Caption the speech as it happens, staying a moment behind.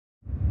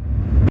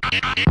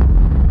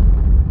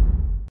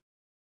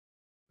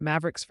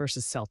Mavericks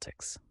versus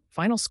Celtics.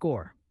 Final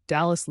score: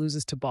 Dallas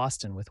loses to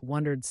Boston with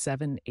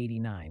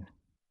 107-89.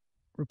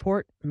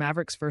 Report: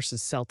 Mavericks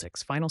versus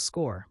Celtics. Final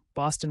score: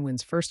 Boston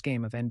wins first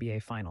game of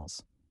NBA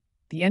Finals.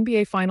 The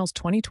NBA Finals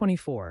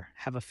 2024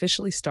 have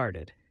officially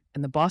started,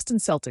 and the Boston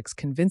Celtics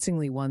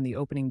convincingly won the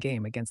opening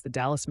game against the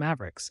Dallas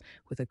Mavericks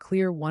with a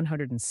clear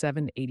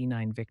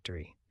 107-89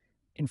 victory.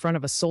 In front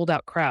of a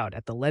sold-out crowd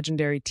at the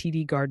legendary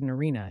TD Garden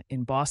Arena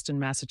in Boston,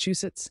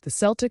 Massachusetts, the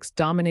Celtics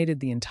dominated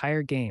the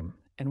entire game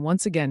and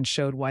once again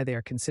showed why they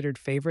are considered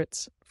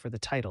favorites for the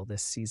title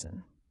this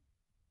season.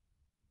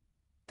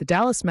 The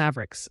Dallas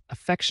Mavericks,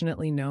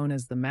 affectionately known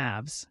as the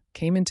Mavs,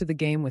 came into the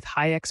game with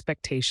high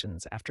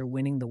expectations after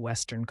winning the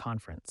Western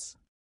Conference.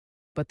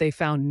 But they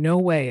found no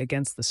way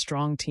against the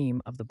strong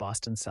team of the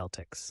Boston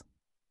Celtics.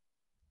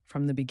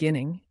 From the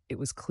beginning, it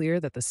was clear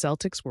that the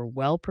Celtics were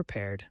well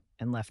prepared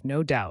and left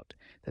no doubt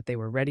that they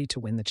were ready to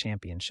win the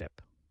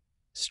championship.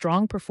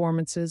 Strong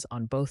performances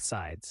on both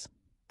sides.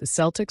 The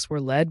Celtics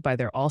were led by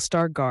their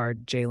all-star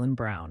guard, Jaylen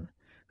Brown,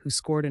 who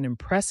scored an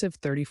impressive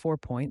 34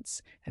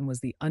 points and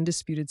was the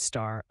undisputed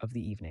star of the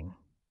evening.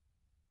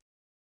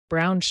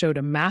 Brown showed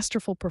a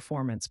masterful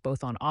performance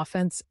both on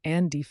offense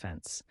and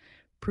defense,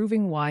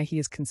 proving why he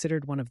is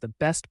considered one of the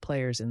best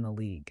players in the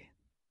league.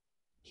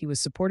 He was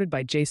supported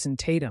by Jason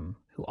Tatum,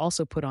 who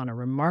also put on a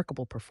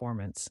remarkable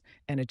performance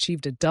and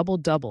achieved a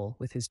double-double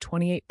with his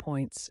 28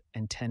 points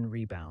and 10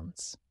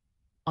 rebounds.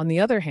 On the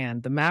other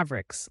hand, the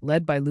Mavericks,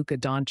 led by Luka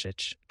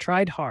Dončić,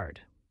 tried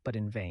hard, but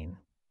in vain.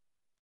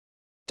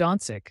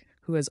 Dončić,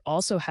 who has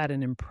also had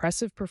an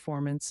impressive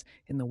performance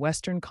in the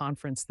Western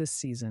Conference this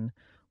season,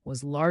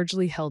 was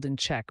largely held in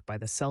check by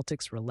the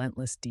Celtics'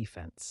 relentless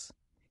defense.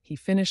 He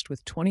finished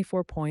with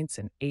 24 points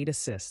and 8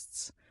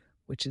 assists,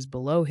 which is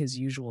below his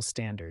usual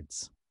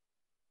standards.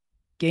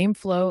 Game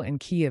flow and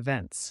key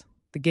events.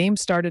 The game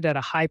started at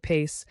a high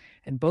pace,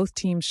 and both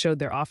teams showed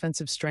their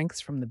offensive strengths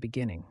from the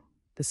beginning.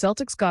 The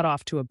Celtics got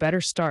off to a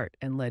better start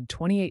and led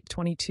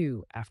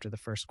 28-22 after the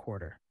first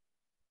quarter.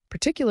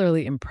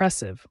 Particularly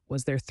impressive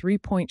was their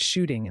three-point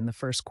shooting in the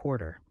first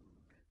quarter,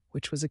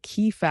 which was a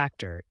key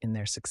factor in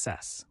their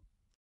success.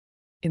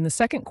 In the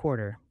second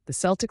quarter, the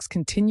Celtics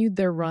continued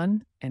their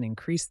run and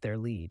increased their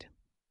lead.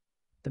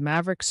 The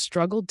Mavericks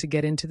struggled to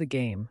get into the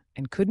game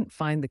and couldn't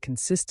find the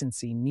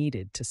consistency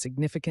needed to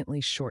significantly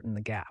shorten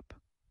the gap.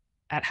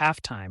 At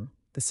halftime,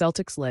 the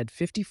Celtics led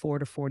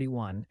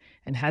 54-41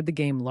 and had the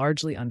game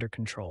largely under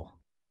control.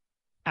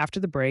 After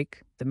the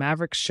break, the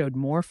Mavericks showed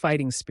more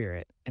fighting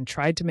spirit and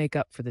tried to make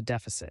up for the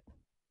deficit.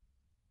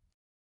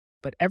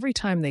 But every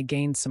time they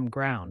gained some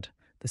ground,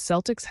 the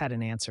Celtics had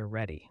an answer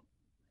ready.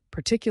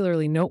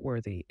 Particularly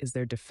noteworthy is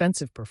their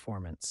defensive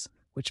performance,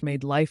 which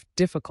made life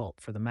difficult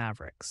for the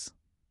Mavericks.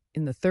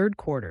 In the third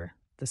quarter,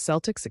 the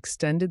Celtics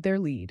extended their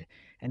lead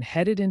and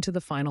headed into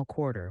the final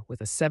quarter with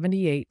a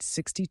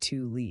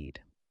 78-62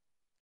 lead.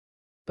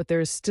 But there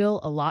is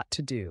still a lot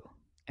to do,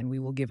 and we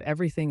will give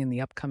everything in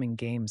the upcoming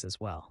games as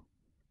well.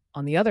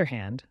 On the other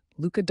hand,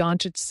 Luka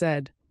Dončić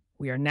said,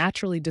 "We are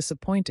naturally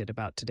disappointed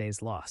about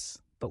today's loss,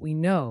 but we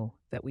know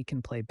that we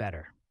can play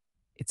better.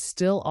 It's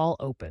still all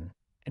open,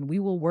 and we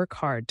will work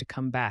hard to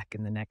come back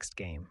in the next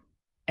game."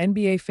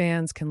 NBA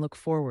fans can look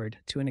forward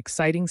to an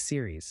exciting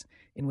series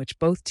in which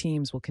both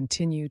teams will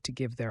continue to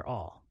give their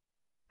all.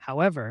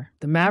 However,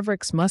 the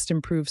Mavericks must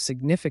improve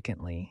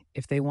significantly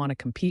if they want to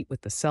compete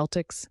with the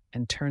Celtics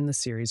and turn the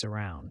series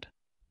around.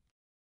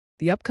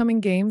 The upcoming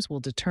games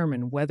will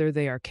determine whether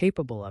they are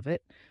capable of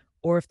it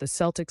or if the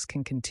Celtics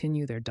can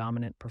continue their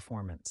dominant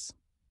performance.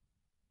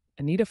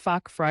 Anita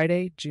Falk,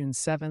 Friday, June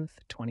 7th,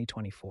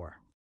 2024.